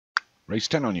Race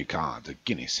 10 on your card, the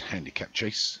Guinness Handicap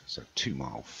Chase. So 2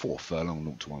 mile, 4 furlong,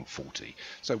 0 to 140.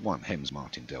 So 1, Hems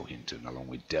Martin Del Hinton, along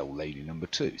with Del Lady number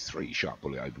 2. 3, Sharp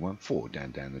Bullet Obi-Wan. 4,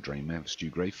 Dan the Drain Man for Stu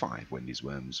Gray. 5, Wendy's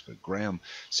Worms for Graham.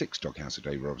 6, Doghouse for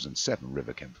Dave Robinson. 7,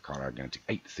 River Kent for Carl Arganti.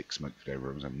 8, Thick Smoke for Dave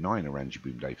Robinson. 9, Orange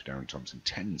Boom Day for Darren Thompson.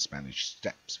 10, Spanish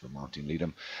Steps for Martin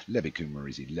Leadham. Levy Coomer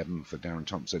is 11 for Darren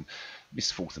Thompson. Miss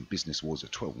Fourth and Business Wars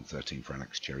at 12 and 13 for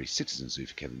Alex Cherry. Citizen Zoo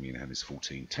for Kevin Meanahan is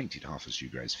 14. Tainted Half for Stu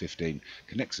Gray is 15.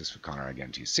 Connexus for Connor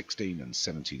Aganti is 16, and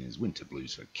 17 is Winter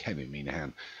Blues for Kevin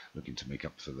Meanahan, looking to make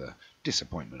up for the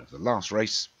disappointment of the last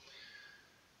race.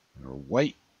 They're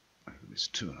away over this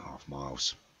 2.5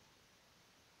 miles.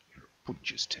 Here at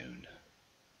Punchestown,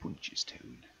 which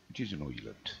is an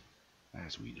island,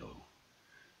 as we know.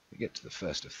 We get to the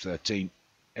first of 13.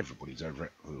 Everybody's over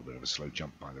it. A little bit of a slow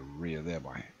jump by the rear there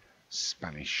by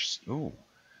Spanish. Oh,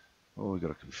 we've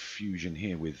got a confusion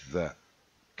here with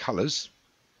colours.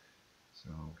 So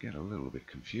I'll get a little bit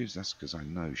confused. That's because I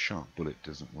know Sharp Bullet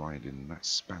doesn't ride in that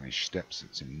Spanish Steps.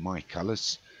 It's in my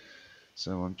colours.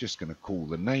 So I'm just going to call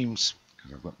the names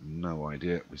because I've got no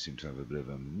idea. We seem to have a bit of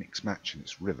a mixed match, and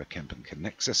it's River Kemp and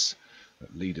Connexus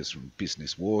that lead us from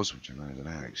Business Wars, which I know is an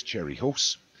Alex Cherry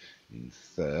horse. In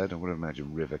third, I would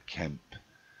imagine River Kemp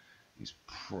is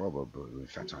probably, in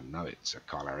fact I know it's a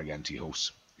Carl Arganti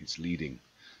horse. It's leading.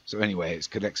 So anyway, it's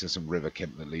Connexus and River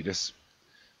Kemp that lead us.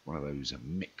 One of those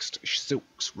mixed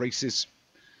silks races,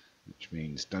 which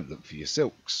means don't look for your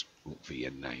silks, look for your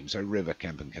name. So River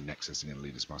Kemp and Connexus are going to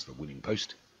lead us past the winning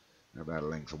post. They're about a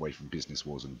length away from Business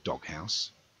Wars and Doghouse.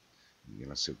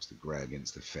 Yellow Silk's the grey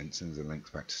against the fence, and there's a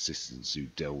length back to Sisters Sue,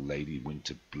 Del Lady,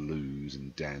 Winter Blues,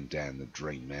 and Dan the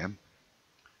Drain Man.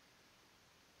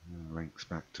 Lengths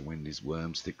back to Wendy's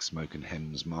Worms, Thick Smoke and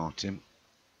Hems Martin.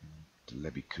 To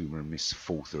Levy Coomer and Miss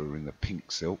Fourth are in the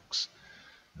pink silks.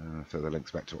 Further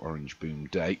lengths back to Orange Boom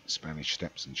Day, Spanish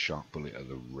Steps and Sharp Bullet at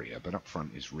the rear, but up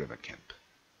front is River Kemp.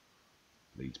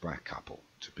 Leads by a couple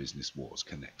to Business Wars,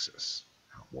 Connexus.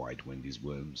 Out wide, Wendy's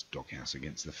Worms, Doghouse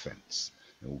against the fence.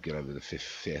 They all get over the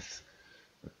fifth.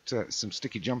 But some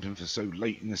sticky jumping for so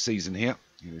late in the season here.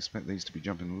 You'd expect these to be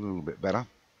jumping a little bit better.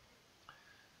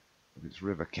 But it's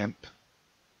River Kemp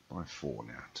by 4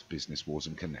 now to Business Wars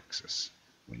and Connexus.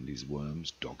 Wendy's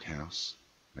Worms, Doghouse.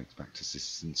 Lengths back to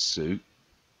Sisters Sue.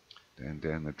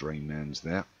 Dan the Drain Man's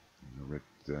there. And the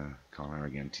red Carl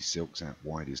Arganti silks. Out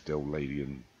wide is Del Lady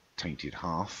and Tainted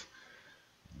Half.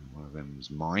 And one of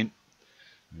them's mine.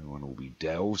 The other one will be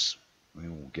Del's. They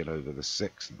all get over the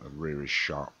 6th. And the rear is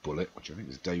Sharp Bullet, which I think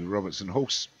is David Robertson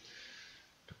horse.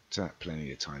 But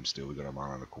plenty of time still. We've got a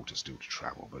mile and a quarter still to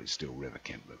travel. But it's still River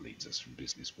Kemp that leads us from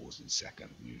Business Wars in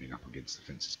second. Moving up against the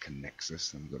fence is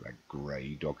Connexus. Then we've got that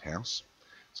grey Doghouse.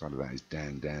 Side of that is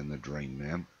Dan the Drain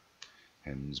Man.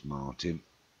 Hems Martin.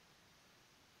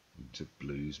 Into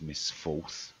Blues, Miss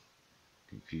Fourth.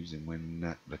 Confusing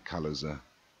when the colours are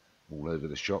all over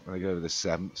the shop. They go over the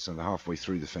 7th, so they're halfway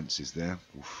through the fences there.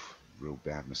 Oof, real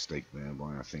bad mistake there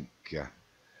by, I think,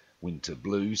 Winter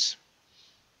Blues.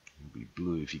 He'll be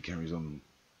blue if he carries on,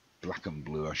 black and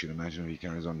blue, I should imagine, if he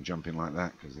carries on jumping like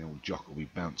that, because the old jock will be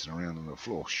bouncing around on the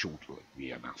floor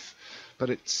shortly enough.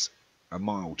 But it's a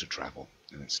mile to travel.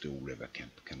 And it's still River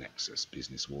Kemp, Connexus,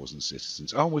 Business Wars and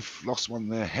Citizens. Oh, we've lost one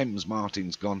there. Hems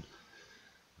Martin's gone.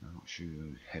 I'm not sure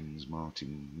who Hems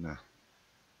Martin. I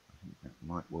think that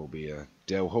might well be a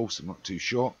Del horse. I'm not too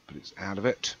sure, but it's out of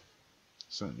it.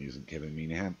 Certainly isn't Kevin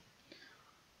Meanahan.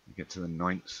 We get to the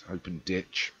 9th, open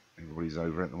ditch. Everybody's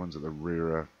over it. The ones at the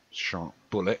rear are Sharp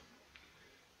Bullet.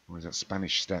 Or is that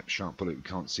Spanish Step? Sharp Bullet we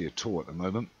can't see at all at the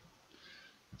moment.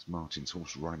 That's Martin's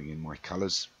horse riding in my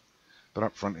colours. But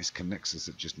up front is Connexus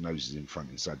that just noses in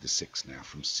front inside the 6th now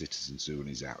from Citizen Zoo and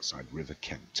is outside. River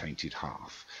Kemp, Tainted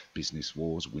Half. Business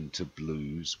Wars, Winter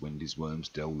Blues, Wendy's Worms,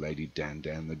 Del Lady, Dan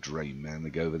the Drain Man. They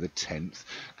go over the 10th.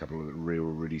 A couple of the rear are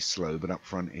really slow, but up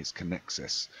front is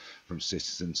Connexus from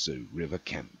Citizen Zoo. River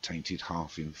Kemp, Tainted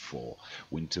Half in 4.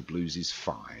 Winter Blues is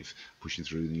 5. Pushing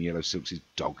through in the Yellow Silks is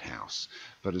Doghouse.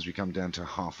 But as we come down to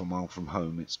half a mile from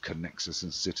home, it's Connexus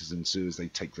and Citizen Zoo as they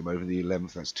take them over the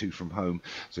 11th. That's 2 from home.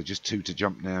 So just 2 to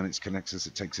jump now, and it's Connexus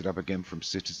that takes it up again from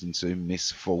Citizen Sue.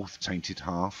 Miss Fourth, Tainted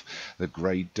Half. The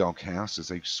grey Doghouse as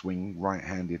they swing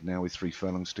right-handed now with 3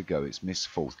 furlongs to go. It's Miss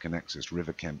Fourth, Connexus,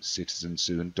 River Kemp, Citizen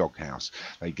Sue and Doghouse.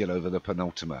 They get over the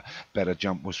penultimate. Better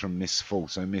jump was from Miss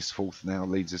Fourth, so Miss Fourth now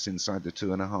leads us inside the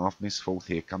 2.5. Miss Fourth,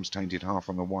 here comes Tainted Half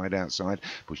on the wide outside.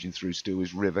 Pushing through still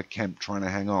is River Kemp trying to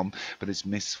hang on, but it's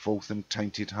Miss Fourth and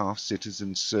Tainted Half,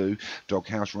 Citizen Sue.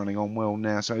 Doghouse running on well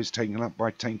now, so it's taken up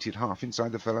by Tainted Half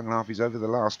inside the furlong and a half. He's over the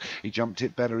last. He jumped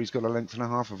it better. He's got a length and a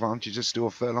half advantage. There's still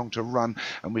a furlong to run,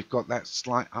 and we've got that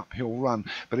slight uphill run.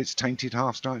 But it's Tainted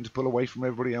Half starting to pull away from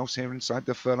everybody else here inside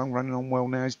the furlong. Running on well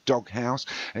now is Doghouse.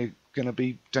 Going to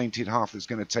be Tainted Half that's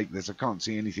going to take this. I can't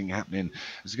see anything happening.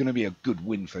 It's going to be a good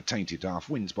win for Tainted Half.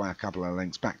 Wins by a couple of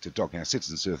lengths back to Doghouse.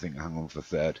 Citizen Sue, I think, hung on for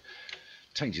third.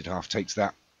 Tainted Half takes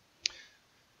that.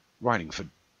 Riding for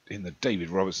in the David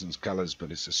Robertson's colours,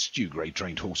 but it's a Stu Gray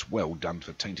trained horse. Well done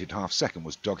for Tainted Half. Second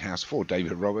was Doghouse for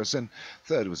David Robertson.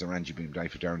 Third was Orange Boom Day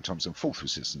for Darren Thompson. Fourth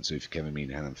was Citizen Sue for Kevin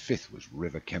Meanahan. And fifth was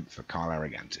River Kemp for Kyle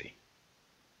Arroganti.